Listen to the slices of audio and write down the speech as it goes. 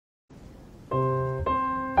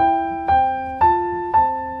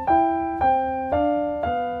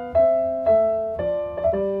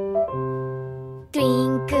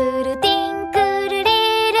Twinkle, twinkle,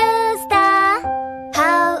 little star,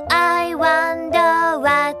 how I wonder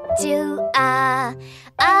what you are.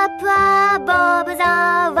 Up above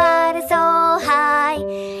the world so high,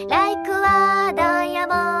 like a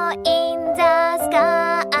diamond in the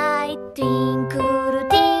sky. Twinkle